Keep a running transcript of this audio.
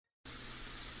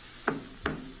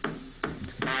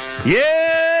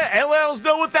Yeah, LLs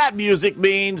know what that music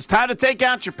means. Time to take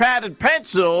out your pad and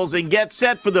pencils and get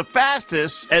set for the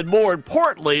fastest and, more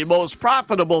importantly, most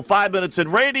profitable 5 minutes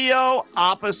in radio,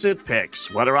 Opposite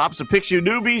Picks. What are Opposite Picks, you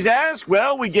newbies ask?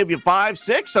 Well, we give you 5,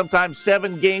 6, sometimes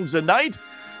 7 games a night.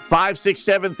 5, 6,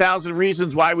 7,000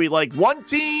 reasons why we like one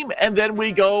team, and then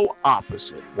we go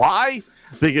opposite. Why?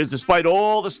 Because despite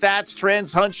all the stats,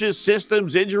 trends, hunches,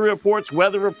 systems, injury reports,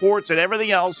 weather reports, and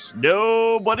everything else,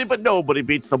 nobody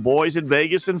beats the boys in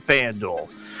Vegas and FanDuel.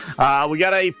 We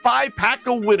got a 5-pack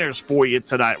of winners for you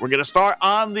tonight. We're going to start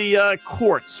on the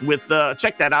courts with,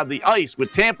 check that, on the ice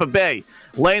with Tampa Bay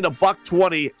laying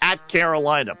 $120 at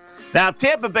Carolina. Now, if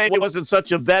Tampa Bay wasn't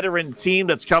such a veteran team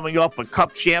that's coming off a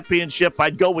cup championship,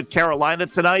 I'd go with Carolina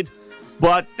tonight.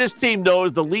 But this team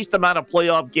knows the least amount of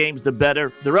playoff games, the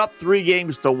better. They're up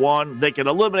 3-1. They can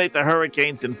eliminate the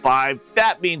Hurricanes in 5.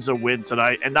 That means a win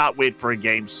tonight and not wait for a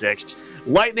Game 6.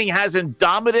 Lightning hasn't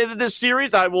dominated this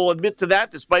series. I will admit to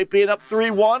that, despite being up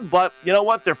 3-1. But you know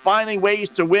what? They're finding ways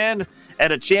to win,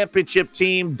 and a championship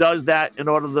team does that in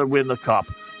order to win the cup.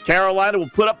 Carolina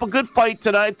will put up a good fight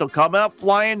tonight. They'll come out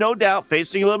flying, no doubt,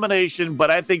 facing elimination.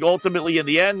 But I think ultimately, in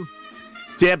the end,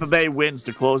 Tampa Bay wins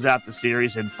to close out the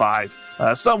series in 5.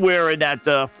 Somewhere in that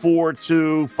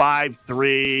 4-2,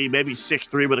 5-3, maybe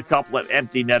 6-3 with a couple of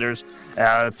empty netters.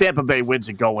 Tampa Bay wins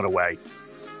it going away.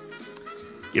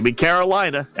 Give me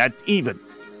Carolina at even.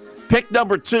 Pick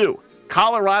number 2.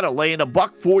 Colorado laying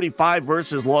 $145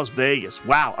 versus Las Vegas.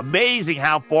 Wow, amazing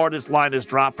how far this line has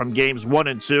dropped from games 1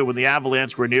 and 2 when the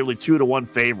Avalanche were nearly 2-1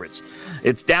 favorites.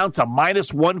 It's down to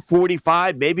minus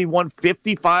 145, maybe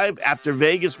 155 after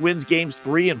Vegas wins games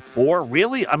 3 and 4.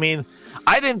 Really? I mean,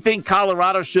 I didn't think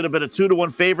Colorado should have been a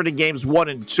 2-1 favorite in games 1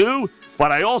 and 2,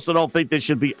 but I also don't think they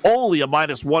should be only a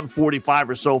minus 145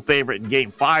 or so favorite in game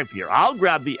 5 here. I'll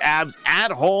grab the Avs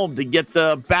at home to get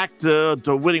back to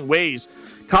winning ways.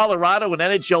 Colorado, an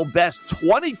NHL best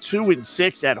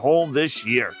 22-6 at home this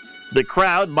year. The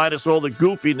crowd, minus all the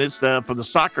goofiness from the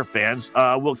soccer fans,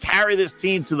 will carry this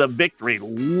team to the victory.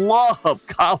 Love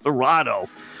Colorado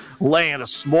laying a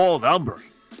small number.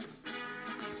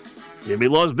 Give me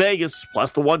Las Vegas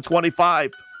plus the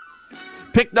 125.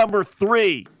 Pick number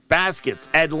 3, baskets.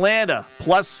 Atlanta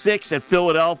plus 6 at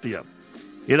Philadelphia.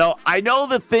 You know, I know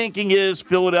the thinking is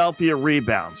Philadelphia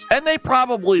rebounds, and they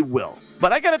probably will.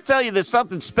 But I got to tell you, there's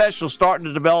something special starting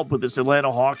to develop with this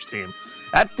Atlanta Hawks team.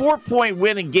 That 4-point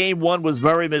win in Game 1 was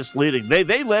very misleading.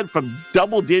 They led from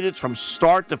double digits from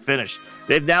start to finish.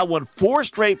 They've now won 4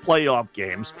 straight playoff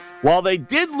games. While they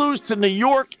did lose to New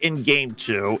York in Game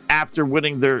 2 after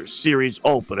winning their series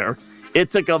opener, it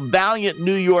took a valiant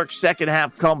New York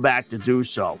second-half comeback to do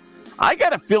so. I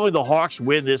got a feeling the Hawks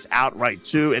win this outright,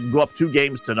 too, and go up 2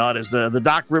 games to none as the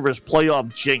Doc Rivers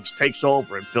playoff jinx takes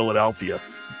over in Philadelphia.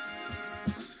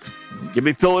 Give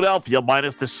me Philadelphia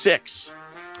minus the 6.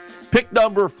 Pick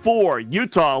number 4,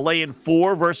 Utah laying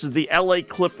 4 versus the LA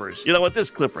Clippers. You know what? This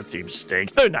Clipper team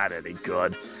stinks. They're not any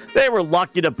good. They were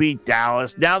lucky to beat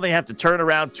Dallas. Now they have to turn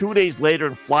around 2 days later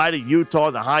and fly to Utah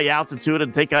in the high altitude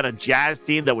and take on a Jazz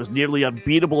team that was nearly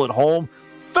unbeatable at home.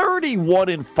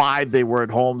 31-5 they were at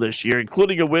home this year,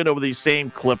 including a win over these same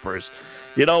Clippers.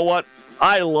 You know what?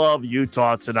 I love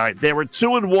Utah tonight. They were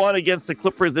 2-1 against the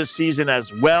Clippers this season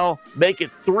as well. Make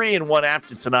it 3-1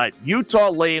 after tonight.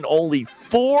 Utah laying only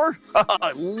 4.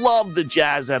 I love the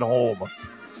Jazz at home.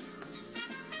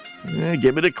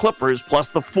 Give me the Clippers plus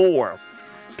the 4.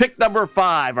 Pick number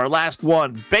 5, our last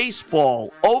one.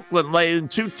 Baseball. Oakland laying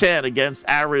 210 against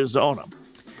Arizona.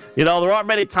 You know, there aren't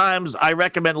many times I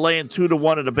recommend laying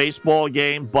 2-1 in a baseball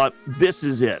game, but this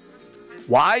is it.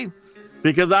 Why?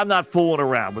 Because I'm not fooling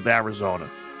around with Arizona.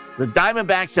 The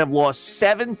Diamondbacks have lost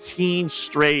 17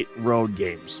 straight road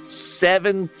games.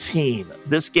 17.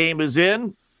 This game is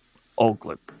in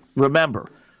Oakland. Remember,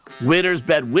 winners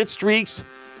bet with streaks,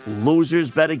 losers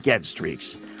bet against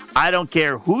streaks. I don't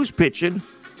care who's pitching,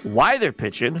 why they're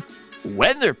pitching,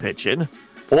 when they're pitching.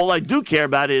 All I do care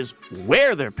about is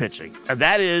where they're pitching, and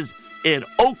that is in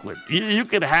Oakland. You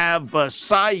could have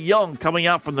Cy Young coming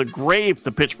out from the grave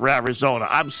to pitch for Arizona.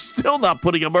 I'm still not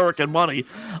putting American money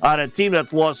on a team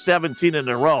that's lost 17 in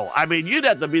a row. I mean, you'd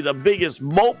have to be the biggest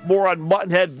mope, moron,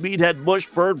 muttonhead, meathead, mush,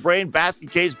 bird brain,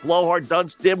 basket case, blowhard,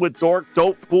 dunce, dimwit, dork,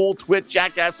 dope, fool, twit,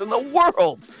 jackass in the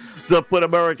world to put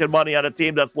American money on a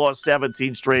team that's lost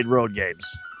 17 straight road games.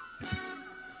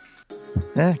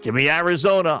 Give me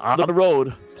Arizona on the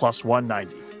road, plus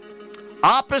 190.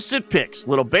 Opposite picks,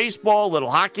 little baseball, little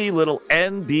hockey, little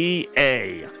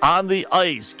NBA. On the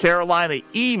ice, Carolina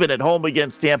even at home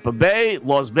against Tampa Bay.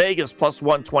 Las Vegas plus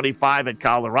 125 at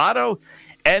Colorado.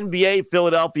 NBA,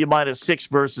 Philadelphia -6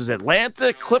 versus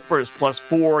Atlanta. Clippers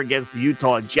 +4 against the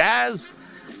Utah Jazz.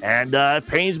 And it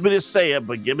pains me to say it,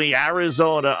 but give me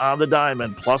Arizona on the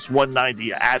diamond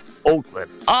 +190 at Oakland.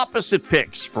 Opposite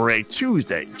picks for a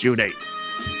Tuesday, June 8th.